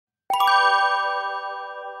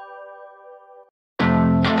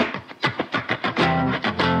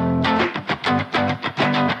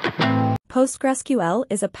PostgreSQL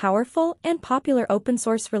is a powerful and popular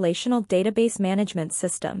open-source relational database management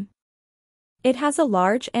system. It has a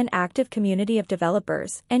large and active community of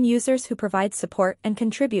developers and users who provide support and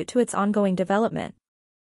contribute to its ongoing development.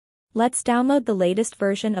 Let's download the latest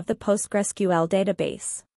version of the PostgreSQL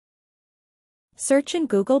database. Search in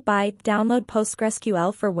Google by Download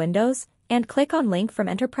PostgreSQL for Windows and click on link from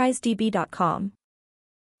enterprisedb.com.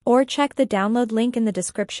 Or check the download link in the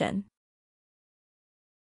description.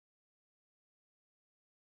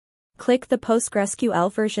 Click the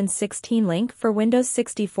PostgreSQL version 16 link for Windows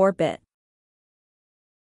 64-bit.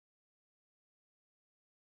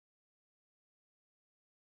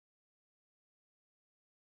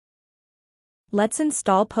 Let's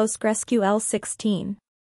install PostgreSQL 16.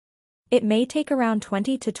 It may take around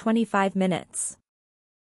 20 to 25 minutes.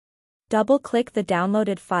 Double-click the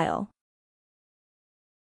downloaded file.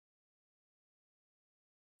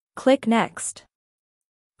 Click Next.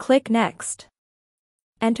 Click Next.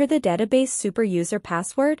 Enter the database superuser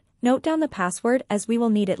password. Note down the password as we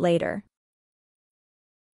will need it later.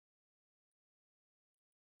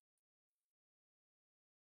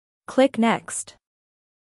 Click Next.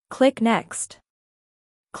 Click Next.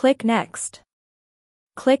 Click Next.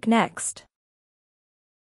 Click Next.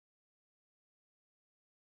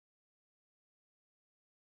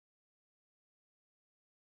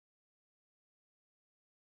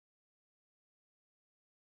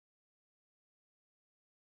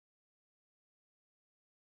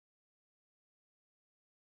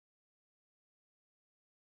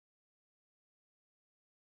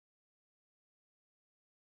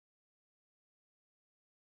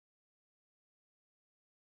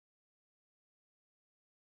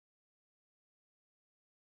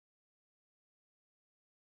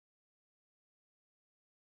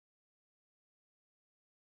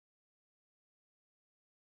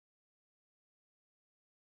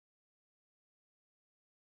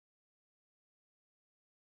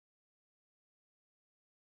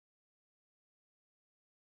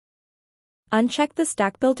 Uncheck the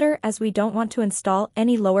Stack Builder as we don't want to install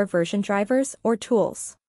any lower version drivers or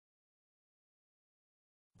tools.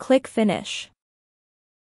 Click Finish.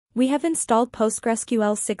 We have installed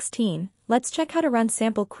PostgreSQL 16. Let's check how to run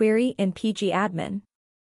sample query in pgadmin.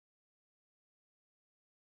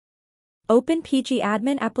 Open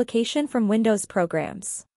pgadmin application from Windows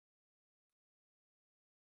Programs.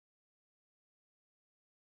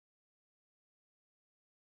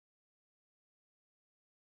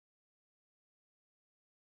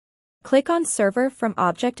 Click on Server from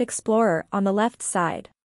Object Explorer on the left side.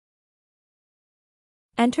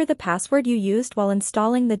 Enter the password you used while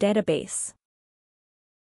installing the database.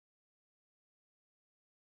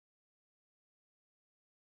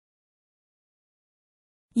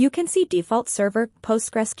 You can see default server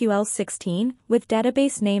PostgreSQL 16 with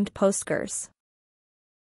database named Postgres.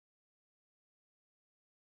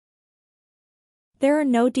 There are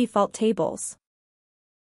no default tables.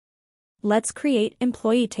 Let's create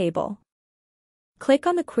Employee Table. Click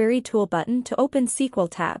on the Query Tool button to open SQL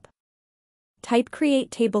tab. Type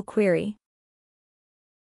Create Table Query.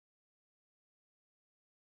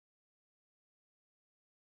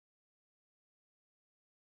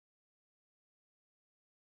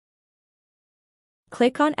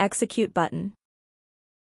 Click on Execute button.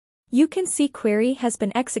 You can see query has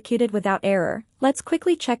been executed without error. Let's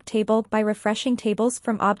quickly check table by refreshing tables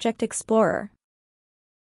from Object Explorer.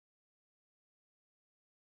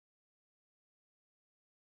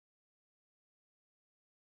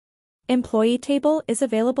 Employee Table is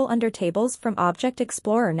available under Tables from Object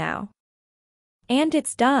Explorer now. And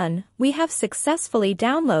it's done. We have successfully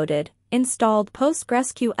downloaded, installed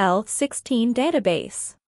PostgreSQL 16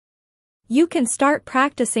 database. You can start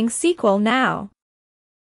practicing SQL now.